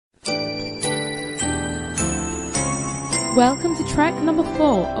Welcome to track number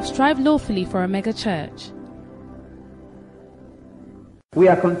 4 of Strive Lawfully for a Mega Church. We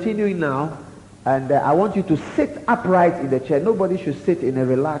are continuing now, and I want you to sit upright in the chair. Nobody should sit in a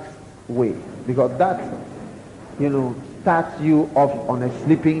relaxed way, because that, starts you off on a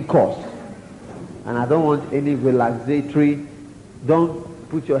sleeping course. And I don't want any relaxatory. Don't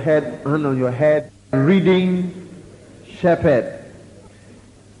put your hand on your head. Reading shepherd.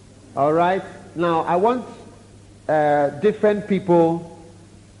 All right. Now I want different people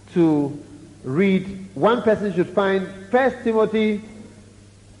to read. One person should find 1 Timothy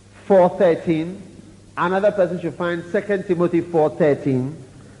 4:13. Another person should find 2 Timothy 4:13.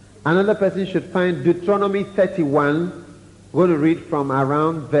 Another person should find Deuteronomy 31. We're going to read from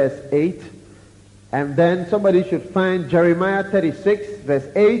around verse 8. And then somebody should find Jeremiah 36, verse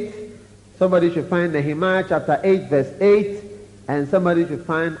 8. Somebody should find Nehemiah chapter 8, verse 8. And somebody should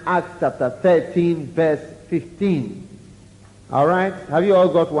find Acts chapter 13, verse 15. All right? Have you all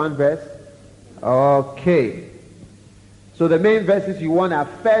got one verse? Okay. So the main verses you want are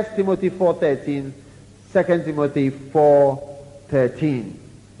 1 Timothy 4:13, 2 Timothy 4:13.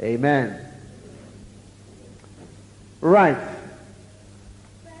 Amen. Right.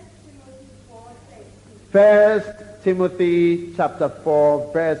 1 Timothy chapter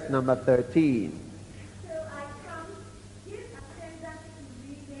 4, verse number 13. So I come, give attendance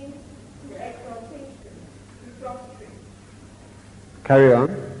to reading, to exhortation, to doctrine. Carry on.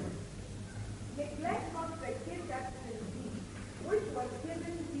 Neglect not the gift that is in thee, which was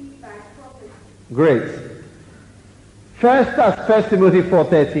given thee by prophecy. Great. First Timothy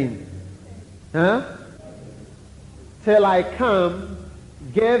 4:13. Huh? Till I come,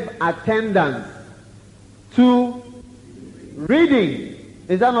 give attendance to reading.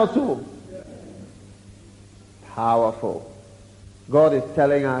 Is that not so? Powerful. God is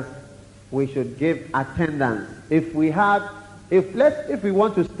telling us we should give attendance. If we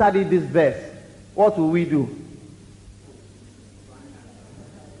want to study this verse, what will we do?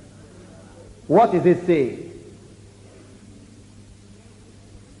 What is it saying?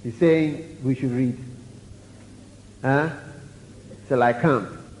 He's saying we should read. Till I come.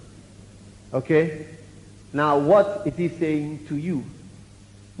 Okay? Now what is he saying to you?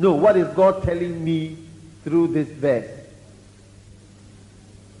 No, what is God telling me through this verse?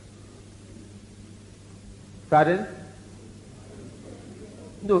 Pardon?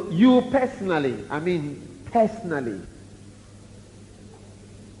 No, you personally. Personally.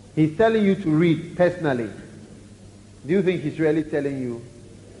 He's telling you to read personally. Do you think he's really telling you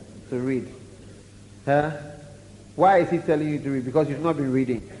to read? Why is he telling you to read? Because you've not been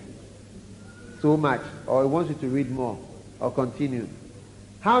reading so much, or he wants you to read more, or continue.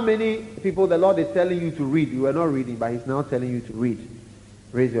 How many people the Lord is telling you to read? You are not reading, but he's now telling you to read.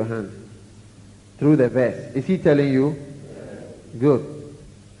 Raise your hand. Through the verse. Is he telling you? Good.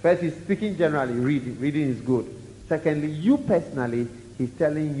 First, he's speaking generally. Reading. Reading is good. Secondly, you personally, he's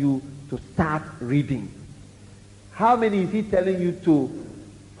telling you to start reading. How many is he telling you to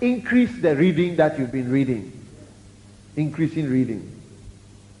increase the reading that you've been reading? Increasing reading.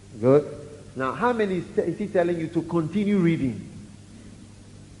 Good. Now, how many is he telling you to continue reading?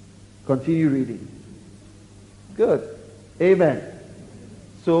 Continue reading. Good. Amen.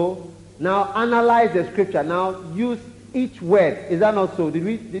 So, now analyze the scripture. Now, use each word. Is that not so? Did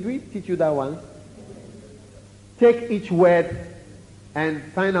we teach you that once? Take each word and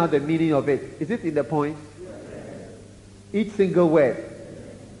find out the meaning of it. Is it in the point? Each single word.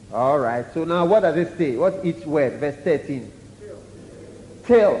 All right. So now what does it say? What's each word? Verse 13.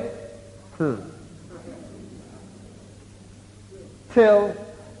 Till. Till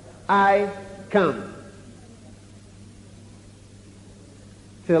I come.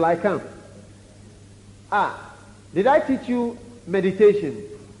 Till I come. Did I teach you meditation?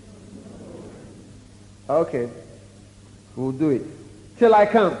 Okay. We'll do it. Till I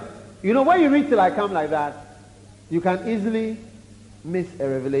come. You know, when you read till I come like that, you can easily miss a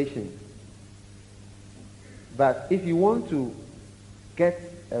revelation. But if you want to get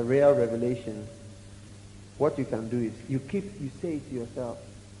a real revelation, what you can do is you say it to yourself.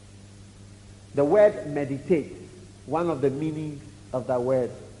 The word meditate, one of the meanings of that word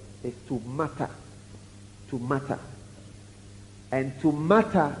is to matter. To matter. And to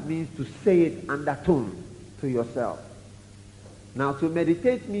matter means to say it undertone to yourself. Now to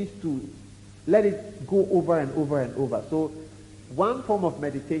meditate means to let it go over and over and over. So one form of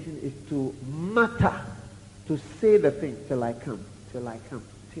meditation is to matter, to say the thing, till I come, till I come,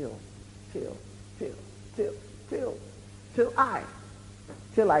 till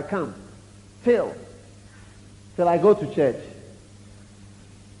I come, till I go to church,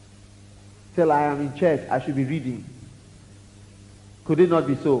 till I am in church, I should be reading. Could it not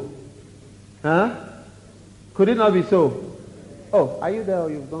be so? Huh? Could it not be so? Oh, are you there or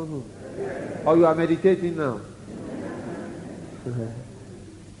you've gone home? Or you are meditating now?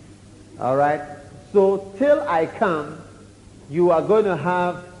 All right. So till I come, you are going to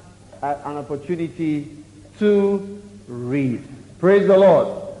have an opportunity to read. Praise the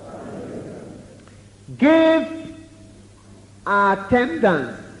Lord. Give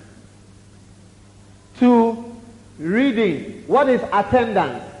attendance to reading. What is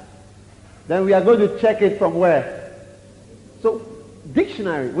attendance? Then we are going to check it from where? So,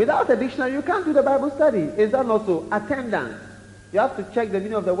 dictionary. Without a dictionary, you can't do the Bible study. Is that not so? Attendance. You have to check the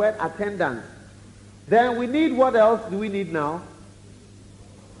meaning of the word attendance. Then we need, what else do we need now?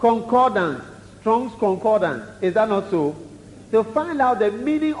 Concordance. Strong's Concordance. Is that not so? To find out the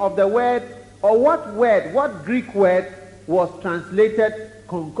meaning of the word, or what Greek word was translated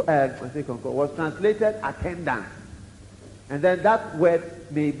was translated attendance. And then that word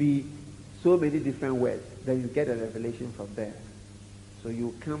may be so many different words. Then you get a revelation from there. So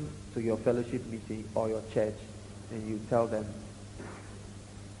you come to your fellowship meeting or your church and you tell them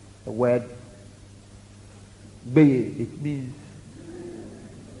the word be, it means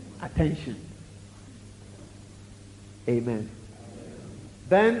attention. Amen.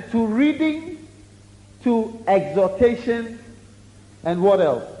 Then to reading, to exhortation, and what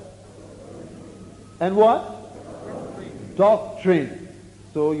else? And what? Doctrine.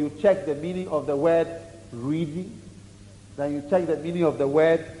 So you check the meaning of the word reading. Then you check the meaning of the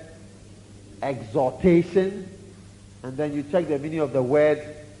word exhortation. And then you check the meaning of the word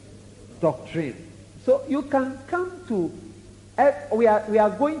doctrine. So you can come to, we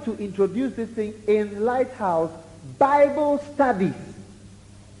are going to introduce this thing in Lighthouse Bible studies.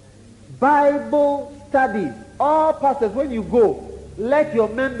 Bible studies. All pastors, when you go, let your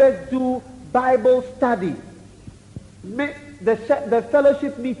members do Bible study. The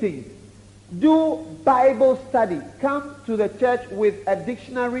fellowship meetings, do Bible study. Come to the church with a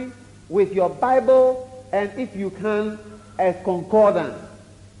dictionary, with your Bible, and if you can, a concordance.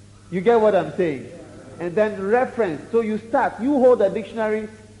 You get what I'm saying? And then reference. So you start. You hold the dictionary,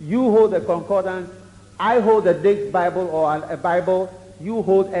 you hold the concordance, I hold the Dake's Bible or a Bible, you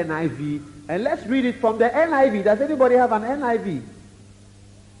hold NIV, and let's read it from the NIV. Does anybody have an NIV?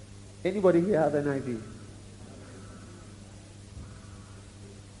 Anybody here have NIV?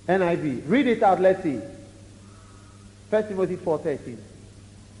 NIV. Read it out, let's see. 1 Timothy 4:13.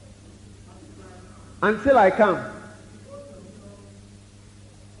 Until I come.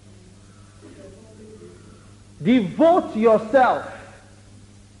 Devote yourself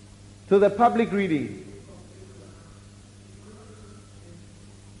to the public reading,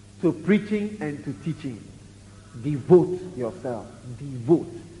 to preaching and to teaching. Devote yourself.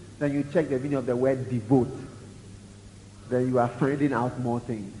 Devote. Then you check the meaning of the word devote. Then you are finding out more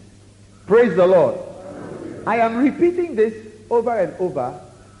things. Praise the Lord. I am repeating this over and over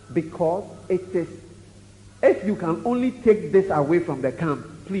because it is, if you can only take this away from the camp,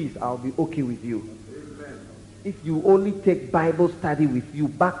 please, I'll be okay with you. Amen. If you only take Bible study with you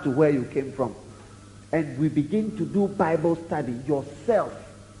back to where you came from, and we begin to do Bible study yourself,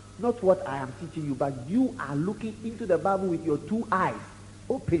 not what I am teaching you, but you are looking into the Bible with your two eyes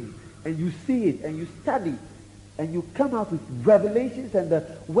open, and you see it, and you study, and you come out with revelations and the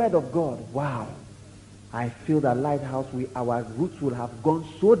Word of God. Wow. I feel that Lighthouse, our roots will have gone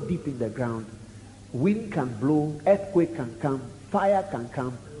so deep in the ground. Wind can blow, earthquake can come, fire can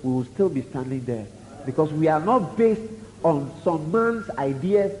come. We will still be standing there. Because we are not based on some man's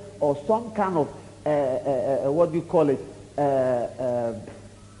ideas or some kind of, what do you call it,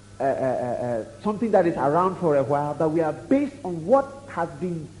 something that is around for a while, but we are based on what has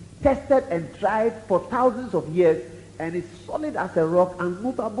been tested and tried for thousands of years and is solid as a rock,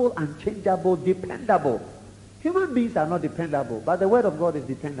 unmovable, unchangeable, dependable. Human beings are not dependable, but the Word of God is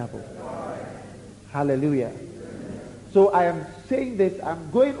dependable. Hallelujah. So I am saying this, I'm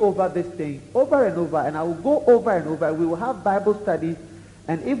going over this thing over and over, and I will go over and over. We will have Bible studies,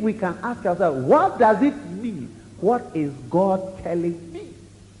 and if we can ask ourselves, what does it mean? What is God telling me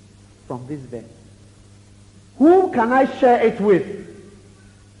from this verse? Who can I share it with?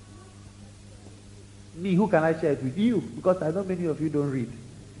 Me, who can I share it with? You, because I know many of you don't read.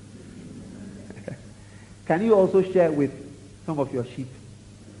 Can you also share with some of your sheep?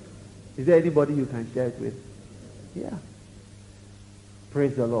 Is there anybody you can share it with? Yeah.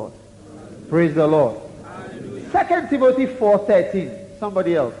 Praise the Lord. Praise the Lord. 2 Timothy 4:13.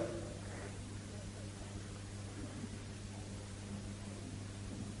 Somebody else.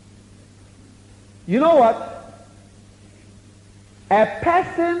 You know what? A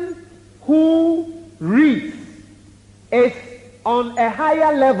person who reads is on a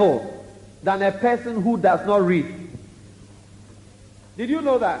higher level than a person who does not read. Did you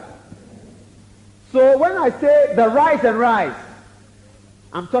know that? So when I say the rise and rise,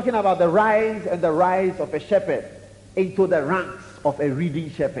 I'm talking about the rise and the rise of a shepherd into the ranks of a reading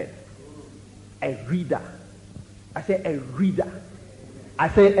shepherd. A reader. I say a reader.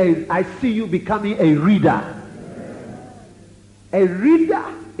 I see you becoming a reader. A reader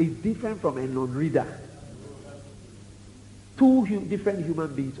is different from a non-reader. Two different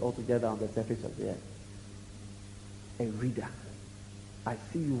human beings altogether on the surface of the earth. A reader. I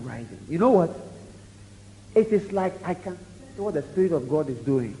see you rising. You know what? It is like what the Spirit of God is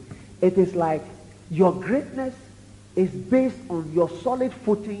doing. It is like your greatness is based on your solid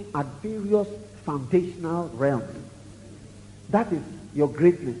footing at various foundational realms. That is your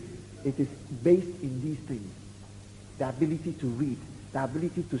greatness. It is based in these things. The ability to read, the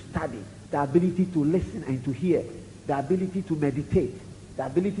ability to study, the ability to listen and to hear, the ability to meditate, the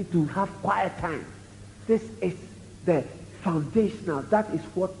ability to have quiet time. This is the foundational. That is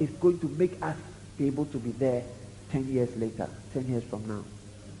what is going to make us be able to be there 10 years later, 10 years from now.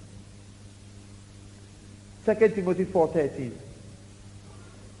 2 Timothy 4:13.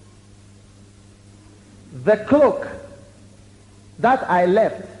 The cloak that I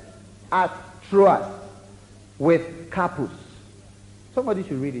left at Troas with Carpus. Somebody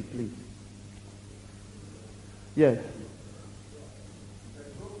should read it, please. Yes. The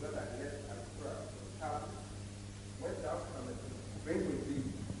cloak that I left at Troas with Carpus, went out from it, bring with thee,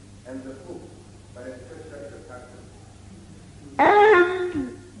 and the book, by a special attachment.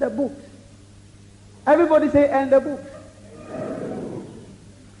 And the books. Everybody say, and the books.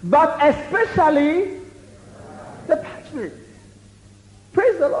 But especially the parchment.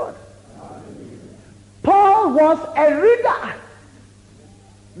 Praise the Lord. Paul was a reader.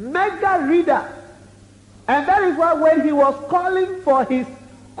 Mega reader. And that is why when he was calling for his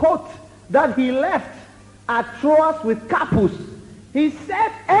coat that he left at Troas with Carpus, he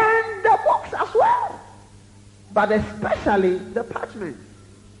said, and the books as well. But especially the parchment.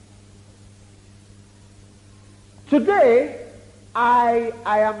 Today, I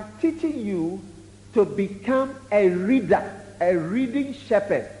am teaching you to become a reader, a reading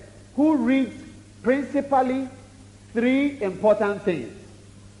shepherd who reads principally three important things.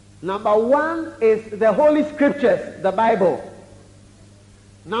 Number one is the Holy Scriptures, the Bible.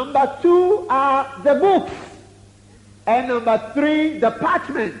 Number two are the books. And number three, the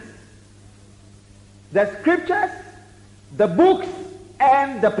parchments. The Scriptures, the books,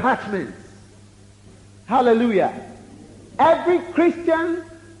 and the parchments. Hallelujah. Every Christian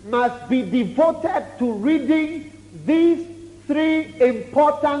must be devoted to reading these three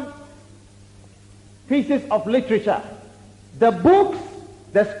important pieces of literature. The books,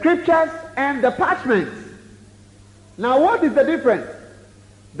 the Scriptures, and the parchments. Now what is the difference?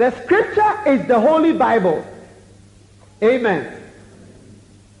 The Scripture is the Holy Bible. Amen.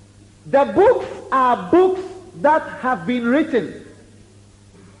 The books are books that have been written.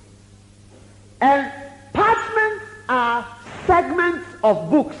 And parchments are segments of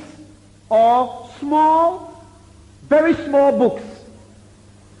books or small, very small books.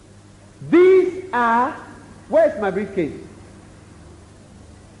 These are, where's my briefcase?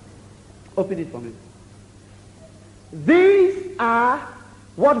 Open it for me. These are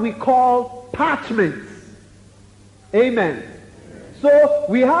what we call parchments. Amen. So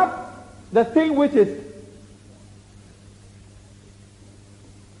we have the thing which is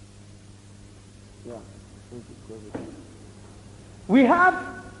we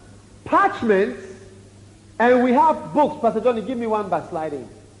have parchments and we have books. Pastor Johnny, give me one backsliding.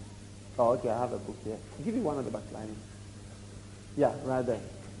 Oh, okay, I have a book here. Give me one of the backsliding. Yeah, right there.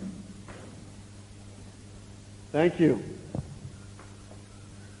 Thank you.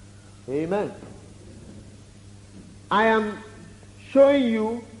 Amen. I am showing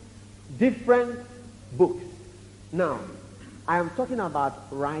you different books. Now, I am talking about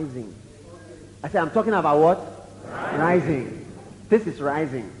rising. I say I'm talking about what? Rising. This is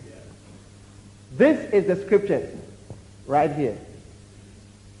rising. This is the scripture right here.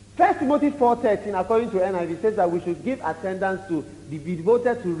 1 Timothy 4:13, according to NIV, says that we should give attendance to be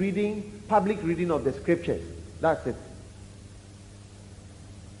devoted to reading, public reading of the scriptures. That's it.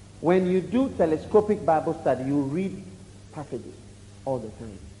 When you do telescopic Bible study, you read passages all the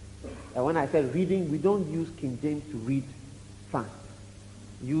time. And when I said reading, we don't use King James to read fast.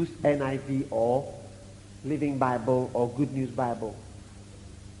 Use NIV or Living Bible or Good News Bible.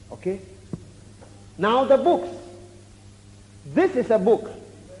 Okay? Now the books. This is a book.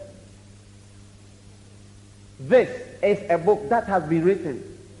 This is a book that has been written.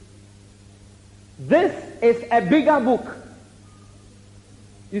 This is a bigger book.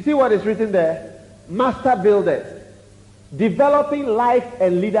 You see what is written there? Master builders. Developing life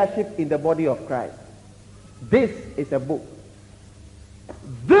and leadership in the body of Christ. This is a book.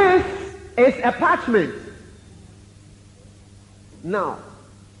 This is a parchment. Now,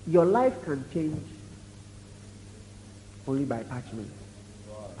 your life can change only by parchment.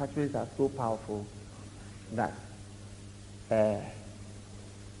 Parchments are so powerful that they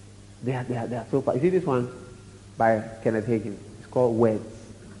are so powerful. You see this one by Kenneth Hagin? It's called Words.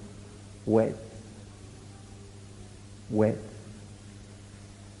 Words. Words.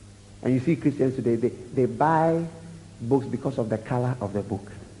 And you see Christians today, they buy books because of the color of the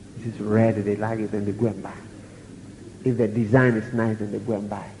book. This is red, they like it, and they go and buy. If the design is nice, then they go and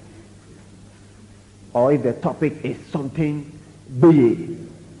buy. Or if the topic is something big,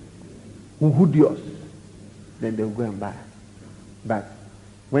 uhudios, then they'll go and buy. But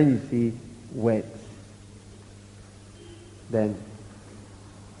when you see words, then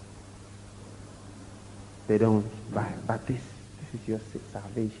they don't buy. But this is your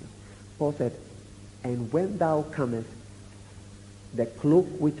salvation. Paul said, and when thou comest, the cloak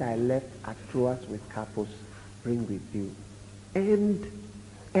which I left at Troas with Carpus, bring with you.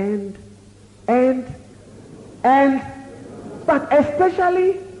 But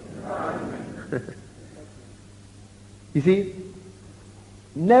especially, you see,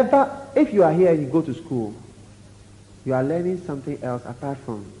 never, if you are here and you go to school, you are learning something else apart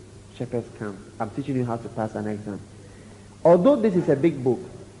from Shepherd's Camp. I'm teaching you how to pass an exam. Although this is a big book,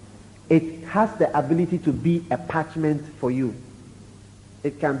 it has the ability to be a parchment for you.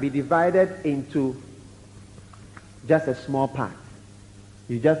 It can be divided into just a small part.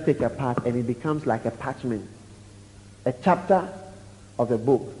 You just take a part and it becomes like a parchment. A chapter of a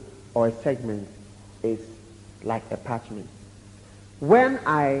book or a segment is like a parchment. When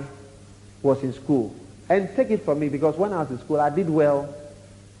I was in school, and take it from me because when I was in school, I did well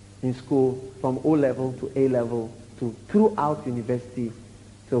in school from O level to A level to throughout university.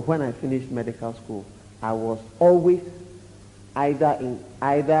 So when I finished medical school, I was always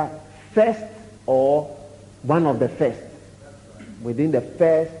either first or one of the first. Within the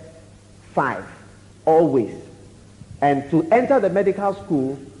first 5, always. And to enter the medical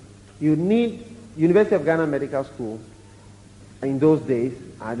school, you need University of Ghana Medical School. In those days,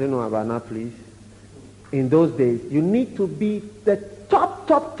 I don't know about now, please. In those days, you need to be the top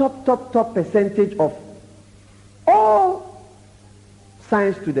percentage of all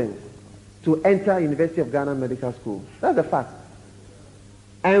science students to enter University of Ghana Medical School. That's the fact.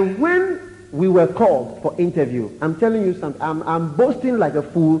 And when we were called for interview, I'm telling you something, I'm boasting like a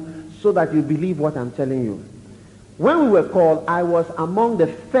fool so that you believe what I'm telling you. When we were called, I was among the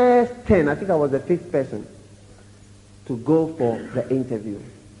first 10, I think I was the 5th person to go for the interview.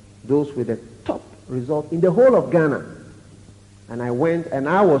 Those with the top result in the whole of Ghana. And I went and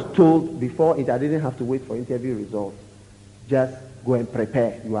I was told before it, I didn't have to wait for interview results. Just go and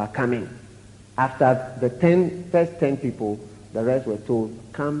prepare, you are coming. After the first 10 people, the rest were told,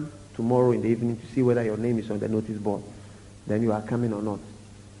 come tomorrow in the evening to see whether your name is on the notice board. Then you are coming or not.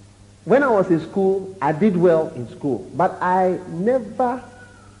 When I was in school, I did well in school, but I never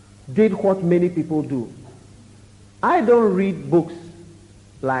did what many people do. I don't read books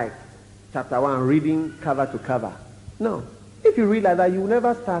like chapter 1, reading cover to cover. No. If you read like that, you will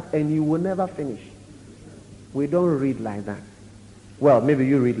never start and you will never finish. We don't read like that. Well, maybe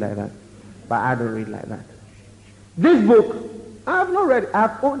you read like that, but I don't read like that. This book, I have not read it.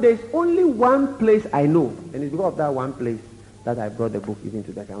 There's only one place I know, and it's because of that one place that I brought the book even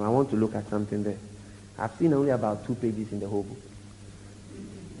to the camera. I want to look at something there. I've seen only about 2 pages in the whole book.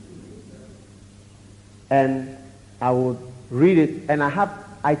 And I would read it, and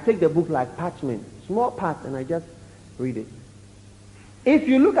I take the book like parchment, small parts, and I just read it. If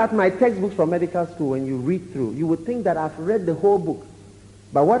you look at my textbooks from medical school and you read through, you would think that I've read the whole book.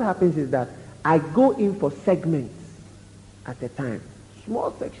 But what happens is that I go in for segments at a time,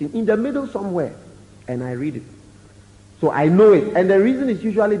 small section, in the middle somewhere, and I read it. So I know it. And the reason is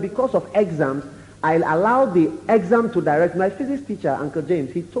usually because of exams. I allow the exam to direct. My physics teacher, Uncle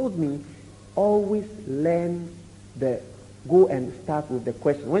James, he told me, always go and start with the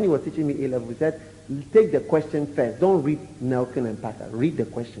question. When he was teaching me A-level, he said, take the question first. Don't read Nelson and Packer. Read the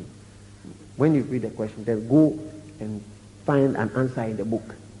question. When you read the question, then go and find an answer in the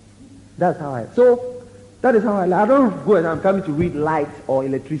book. That's how that is how I don't go and I'm coming to read light or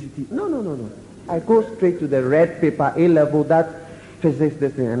electricity. No. I go straight to the red paper, A-level, that physics,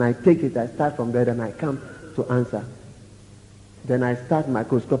 this thing, and I take it, I start from there, and I come to answer. Then I start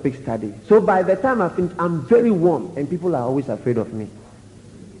microscopic study. So by the time I finish, I'm very warm, and people are always afraid of me.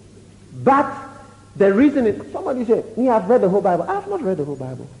 But The reason is, somebody said, me, I've read the whole Bible. I have not read the whole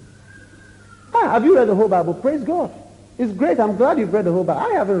Bible. Ah, have you read the whole Bible? Praise God. It's great. I'm glad you've read the whole Bible.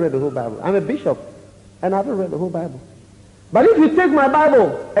 I haven't read the whole Bible. I'm a bishop, and I haven't read the whole Bible. But if you take my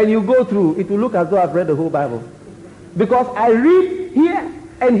Bible and you go through, it will look as though I've read the whole Bible. Because I read here,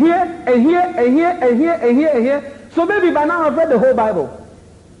 and here, and here, and here, and here, and here, and here. So maybe by now I've read the whole Bible.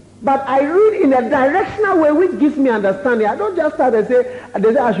 But I read in a directional way which gives me understanding. I don't just start and say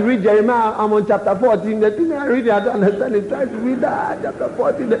I should read Jeremiah, I'm on chapter 14. The thing I read, I don't understand it. Try to read that, chapter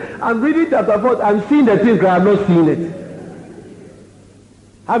 14. I'm reading chapter 14. I'm seeing the things, but I'm not seeing it.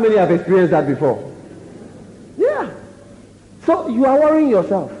 How many have experienced that before? Yeah. So you are worrying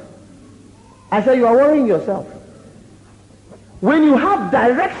yourself. I say you are worrying yourself. When you have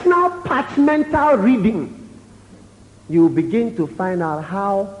directional parchmental reading, you begin to find out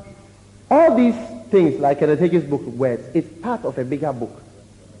how all these things, like Kenneteke's book, words, it's part of a bigger book.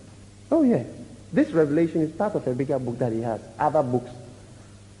 Oh yeah. This revelation is part of a bigger book that he has. Other books.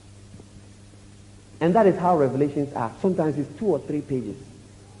 And that is how revelations are. Sometimes it's 2 or 3 pages.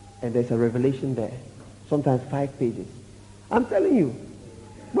 And there's a revelation there. Sometimes 5 pages. I'm telling you,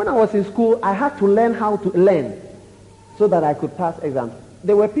 when I was in school, I had to learn how to learn so that I could pass exams.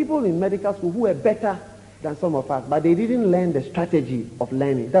 There were people in medical school who were better than some of us, but they didn't learn the strategy of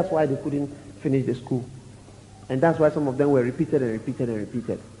learning. That's why they couldn't finish the school. And that's why some of them were repeated and repeated and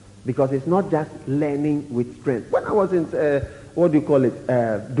repeated. Because it's not just learning with strength. When I was in,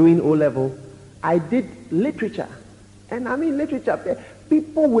 doing O-level, I did literature. And I mean literature.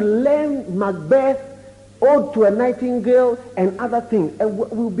 People will learn Macbeth, Ode to a Nightingale, and other things. And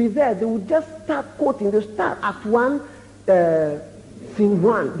we'll be there. They will just start quoting. They'll start Act 1, Scene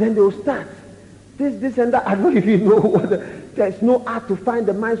 1. Then they'll start. This and that. I don't know if you know what there's no art to find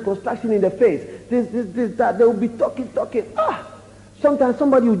the mind's construction in the face. This, that. They will be talking. Sometimes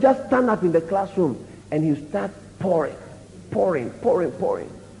somebody will just stand up in the classroom and he'll start pouring.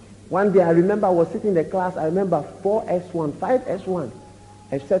 One day I remember I was sitting in the class. I remember 4S1, 5S1.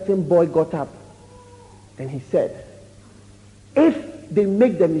 A certain boy got up and he said, if they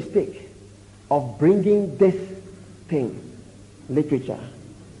make the mistake of bringing this thing, literature,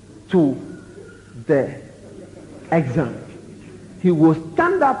 to the exam, he will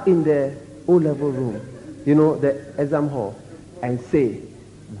stand up in the O-level room, the exam hall, and say,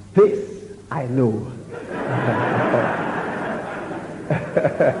 this I know.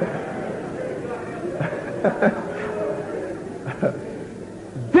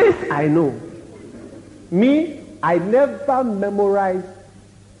 This I know. Me, I never memorized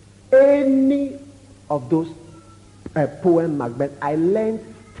any of those poem Macbeth. I learned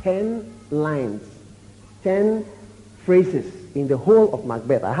 10 lines, 10 phrases in the whole of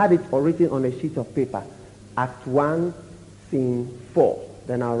Macbeth. I had it all written on a sheet of paper. Act 1, Scene 4.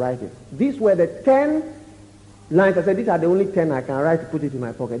 Then I'll write it. These were the 10 lines. I said, these are the only 10 I can write to put it in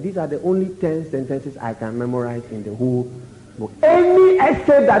my pocket. These are the only 10 sentences I can memorize in the whole book. Any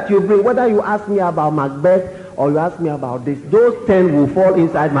essay that you bring, whether you ask me about Macbeth or you ask me about this, those 10 will fall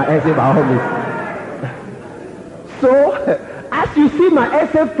inside my essay by all means. So, as you see my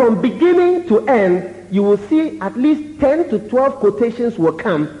essay from beginning to end, you will see at least 10 to 12 quotations will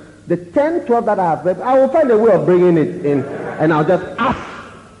come. The 10, 12 that I have read, I will find a way of bringing it in, and I'll just ask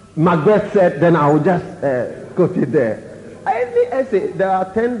Macbeth said, then I will just quote it there. Any essay, there are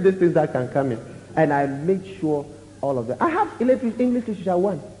 10 things that can come in, and I make sure all of them. I have English literature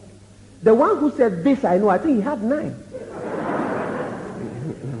 1. The one who said this I know, I think he had 9.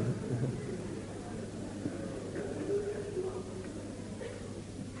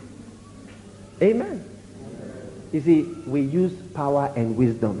 Amen. You see, we use power and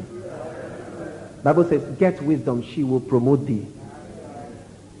wisdom. Bible says, get wisdom, she will promote thee.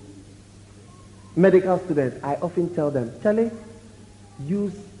 Medical students, I often tell them, Charlie,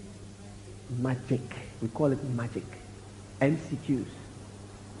 use magic. We call it magic. MCQs.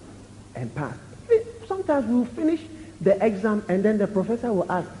 And pass. Sometimes we'll finish the exam and then the professor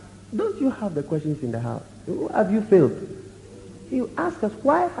will ask, don't you have the questions in the house? Have you failed? He'll ask us,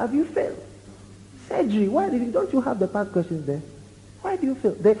 why have you failed? Surgery, don't you have the past questions there? Why do you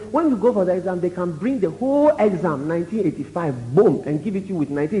fail? When you go for the exam, they can bring the whole exam, 1985, boom, and give it to you with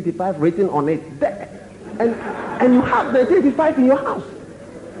 1985 written on it there. And you have 1985 in your house.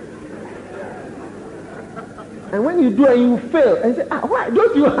 And when you do and you fail, and say, why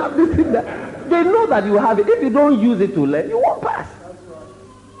don't you have this in there? They know that you have it. If you don't use it to learn, you won't pass.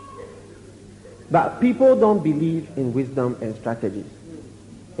 But people don't believe in wisdom and strategies.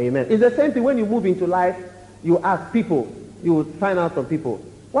 Amen. It's the same thing when you move into life, you ask people, you will find out from people,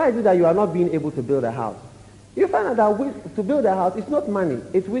 why is it that you are not being able to build a house? You find out that to build a house, it's not money,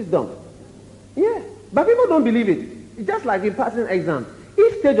 it's wisdom. Yeah. But people don't believe it. It's just like in passing exams.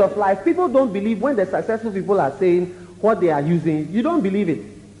 Each stage of life, people don't believe when the successful people are saying what they are using. You don't believe it.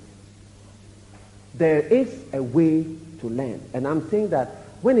 There is a way to learn. And I'm saying that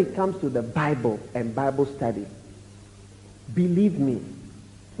when it comes to the Bible and Bible study, believe me,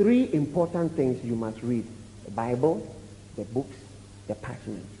 3 important things you must read. The Bible, the books, the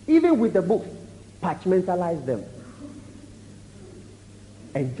parchment. Even with the books, parchmentalize them.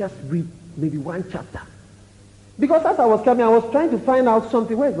 And just read maybe 1 chapter. Because as I was coming, I was trying to find out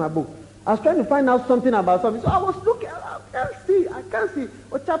something. Where's my book? I was trying to find out something about something. So I was looking, I can't see.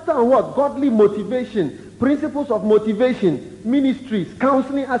 A chapter on what? Godly motivation, principles of motivation, ministries,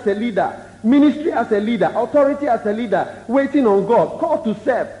 counseling as a leader, ministry as a leader, authority as a leader, waiting on God, call to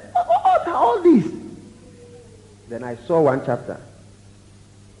serve. All these. Then I saw 1 chapter.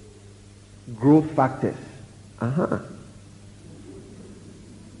 Growth factors.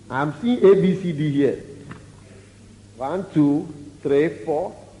 I'm seeing A, B, C, D here. 1, 2, 3,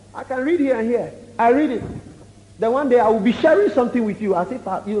 4. I can read here and here. I read it. Then one day I will be sharing something with you as if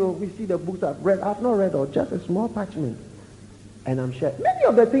we see the books I've read. I've not read, or just a small parchment. And I'm sharing. Many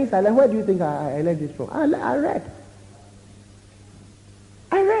of the things I learned, where do you think I learned this from? I read.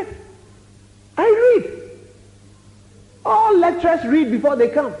 All lecturers read before they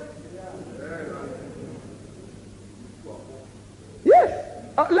come. Yes.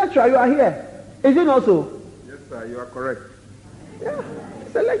 Lecturer, you are here. Is it not so? Yes, sir, you are correct. Yeah,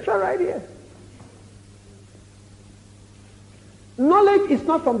 it's a lecture right here. Knowledge is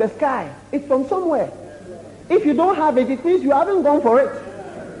not from the sky. It's from somewhere. If you don't have it, it means you haven't gone for it.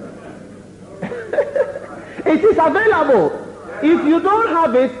 It is available. If you don't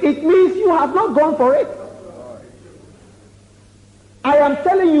have it, it means you have not gone for it. I am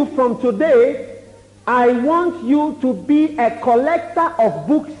telling you from today, I want you to be a collector of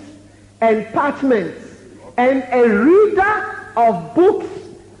books and parchments and a reader of books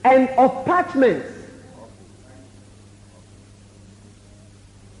and of parchments.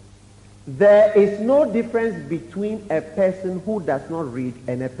 There is no difference between a person who does not read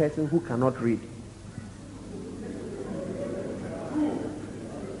and a person who cannot read.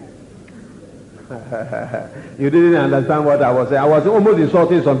 You didn't understand what I was saying. I was almost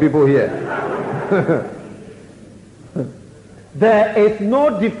insulting some people here. There is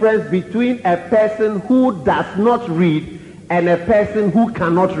no difference between a person who does not read and a person who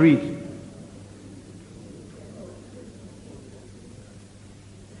cannot read.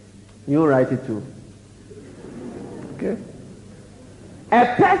 You write it too. Okay? A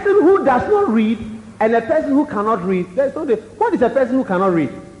person who does not read and a person who cannot read. There's no difference. What is a person who cannot read?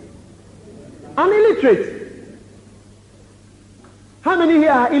 An illiterate. How many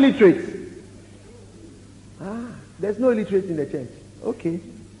here are illiterates? There's no illiterate in the church. Okay.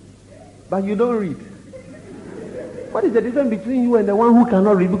 But you don't read. What is the difference between you and the one who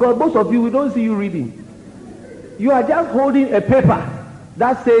cannot read? Because most of you, we don't see you reading. You are just holding a paper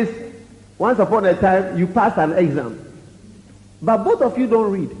that says, once upon a time, you passed an exam. But both of you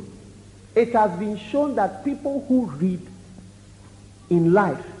don't read. It has been shown that people who read in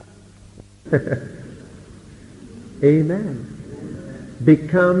life, amen,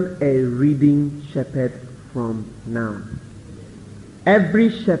 become a reading shepherd from now. Every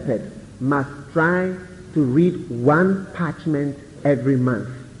shepherd must try to read 1 parchment every month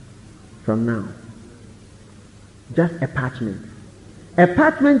from now. Just a parchment. A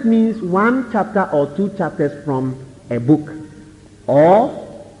parchment means 1 chapter or 2 chapters from a book. Or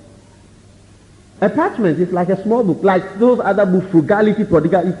a parchment is like a small book, like those other books, Frugality,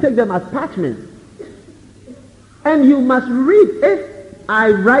 Prodigal. You take them as parchments. And you must read. If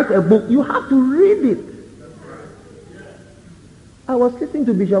I write a book, you have to read it. I was listening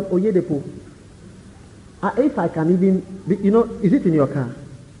to Bishop Oyedepo. If I can even, is it in your car?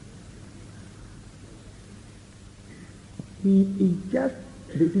 He just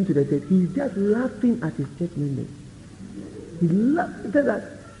listened to the tape. He's just laughing at his church members. He said that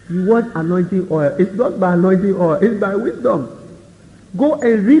you want anointing oil. It's not by anointing oil. It's by wisdom. Go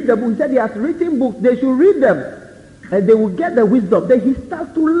and read the book. He said he has written books. They should read them. And they will get the wisdom. Then he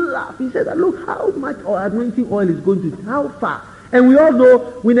starts to laugh. He said, look how much anointing oil is going to, how far. And we all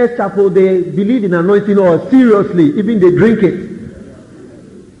know Winners Chapel, they believe in anointing oil seriously. Even they drink it.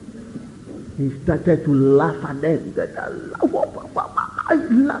 He started to laugh at them. He said, I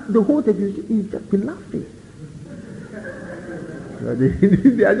laugh. The whole thing, he's just been laughing.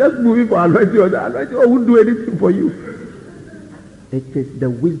 They are just moving for anointing oil. The anointing oil won't do anything for you. It is the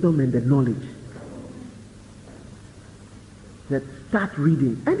wisdom and the knowledge that start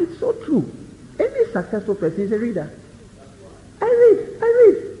reading. And it's so true. Any successful person is a reader. I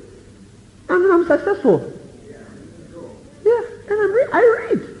read. And I'm successful. Yeah, and I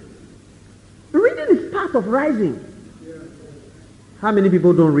read. Reading is part of rising. How many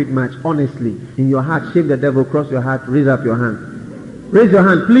people don't read much? Honestly, in your heart, shake the devil, cross your heart, raise up your hand. Raise your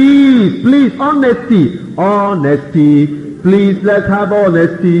hand, please, please, honesty. Honesty. Please, let's have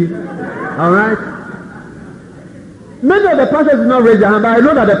honesty. All right? Many of the pastors do not raise their hand, but I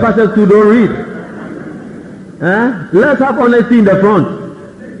know that the pastors too don't read. Let's have honesty in the front.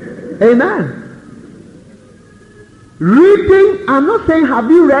 Amen. Reading, I'm not saying have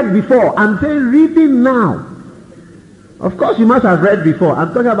you read before. I'm saying reading now. Of course you must have read before.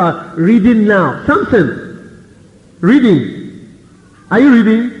 I'm talking about reading now. Samson. Reading. Are you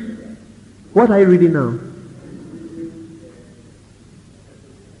reading? What are you reading now?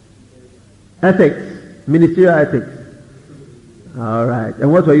 Ethics. Ministerial ethics. Alright.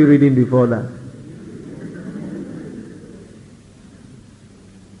 And what were you reading before that?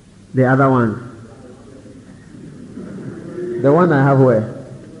 The other one. The one I have where?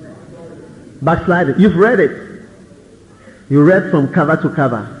 Backsliding. You've read it. You read from cover to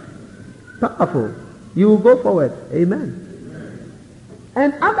cover. Powerful. You will go forward. Amen.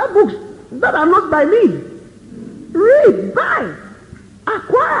 And other books that are not by me. Read, buy,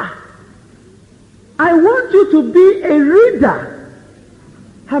 acquire. I want you to be a reader.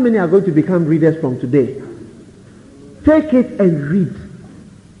 How many are going to become readers from today? Take it and read.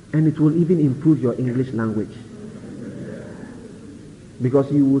 And it will even improve your English language.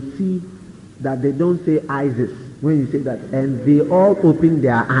 Because you will see that they don't say ISIS when you say that. And they all open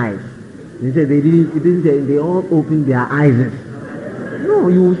their eyes. They say it didn't say they all open their eyes. No,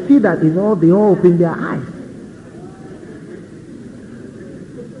 you will see that they all open their eyes.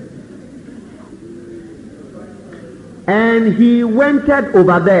 And he wented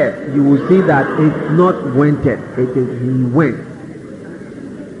over there. You will see that it's not wented. It is he went.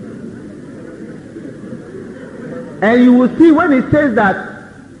 And you will see when it says that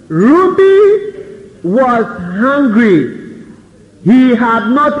Ruby was hungry. He had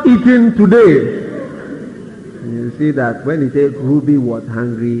not eaten today. You see that when it says Ruby was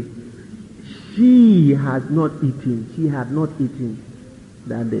hungry, she has not eaten. She had not eaten.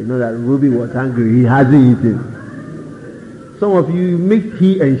 That they know that Ruby was hungry. He hasn't eaten. Some of you mix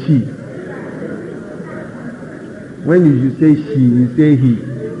he and she. When you say she, you say he.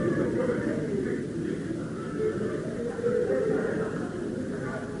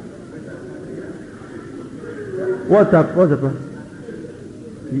 What's up? What's up?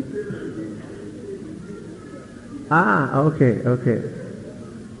 Okay.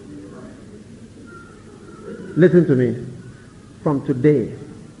 Listen to me. From today,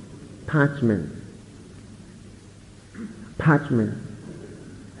 parchment,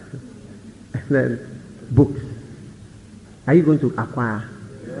 and then books. Are you going to acquire?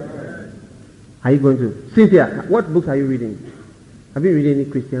 Are you going to? Cynthia, what books are you reading? Have you read any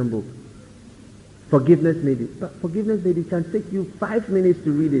Christian book? Forgiveness Lady. But Forgiveness Lady can take you 5 minutes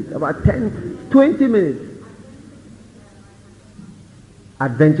to read it. About 10, 20 minutes.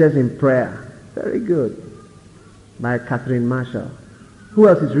 Adventures in Prayer. Very good. By Catherine Marshall. Who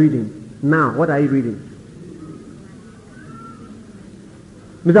else is reading? Now, what are you reading?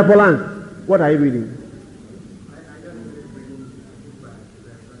 Mr. Polan, what are you reading?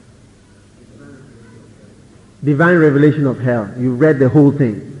 Divine Revelation of Hell. You read the whole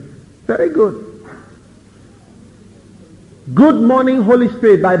thing. Very good. Good Morning Holy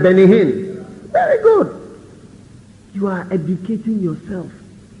Spirit by Benny Hinn. Very good. You are educating yourself,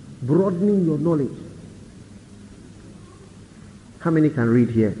 broadening your knowledge. How many can read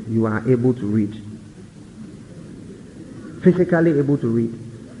here? You are able to read. Physically able to read.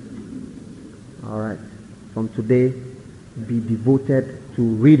 All right. From today, be devoted to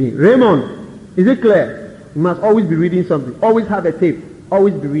reading. Raymond, is it clear? You must always be reading something. Always have a tape.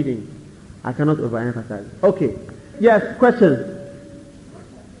 Always be reading. I cannot overemphasize. Okay. Yes, question.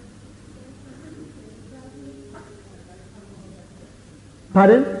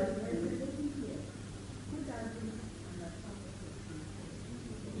 Pardon?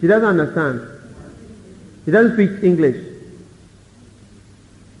 She doesn't understand. She doesn't speak English.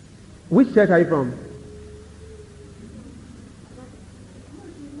 Which church are you from?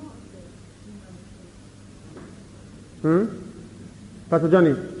 Pastor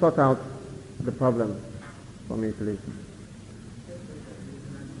Johnny, sort out the problem for me, please.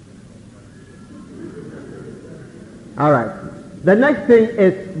 All right. The next thing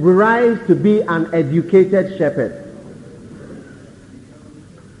is we rise to be an educated shepherd.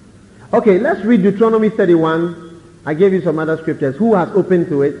 Okay, let's read Deuteronomy 31. I gave you some other scriptures. Who has opened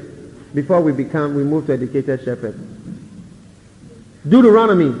to it before we move to educated shepherd?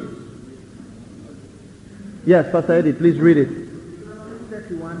 Deuteronomy Yes, Pastor Eddie, please read it.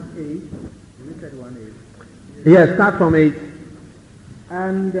 31:8. Read 31:8. Yes, start from 8.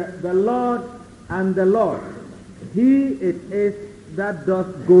 And the Lord, He it is that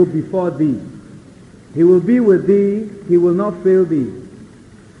doth go before thee. He will be with thee, He will not fail thee,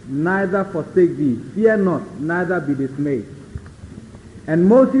 neither forsake thee. Fear not, neither be dismayed. And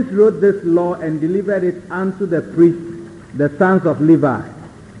Moses wrote this law and delivered it unto the priests, the sons of Levi,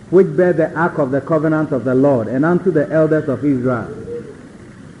 which bear the ark of the covenant of the Lord, and unto the elders of Israel.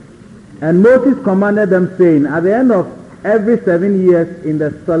 And Moses commanded them, saying, at the end of every 7 years, in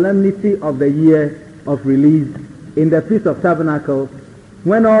the solemnity of the year of release, in the Feast of Tabernacles,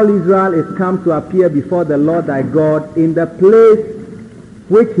 when all Israel is come to appear before the Lord thy God in the place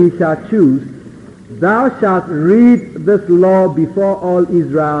which he shall choose, thou shalt read this law before all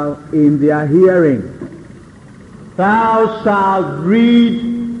Israel in their hearing. Thou shalt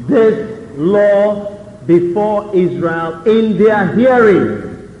read this law before Israel in their hearing.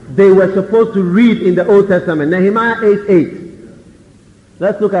 They were supposed to read in the Old Testament. Nehemiah 8:8.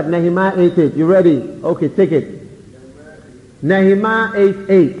 Let's look at Nehemiah 8:8. You ready? Okay, take it. Nehemiah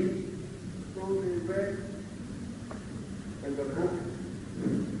 8:8. So they read in the book,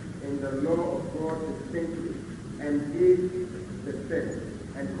 in the law of God distinctly, and gave the sense,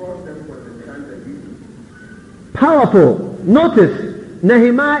 and caused them to understand the reading. Powerful. Notice,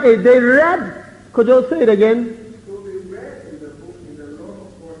 Nehemiah 8, they read. Could you say it again? So they read in the book, in the law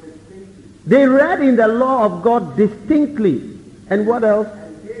of God distinctly, They read in the law of God distinctly. And what else?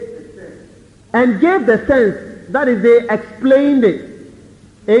 and gave the sense. And gave the sense. That is, they explained it.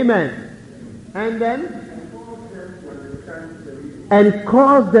 Amen. And then? And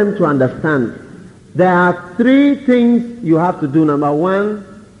caused them to understand. There are 3 things you have to do. Number 1,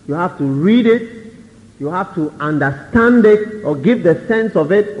 you have to read it. You have to understand it or give the sense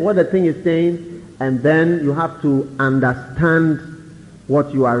of it, what the thing is saying. And then you have to understand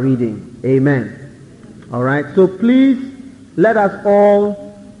what you are reading. Amen. All right. So please let us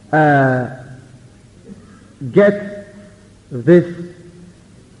all get this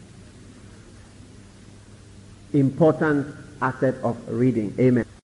important asset of reading. Amen.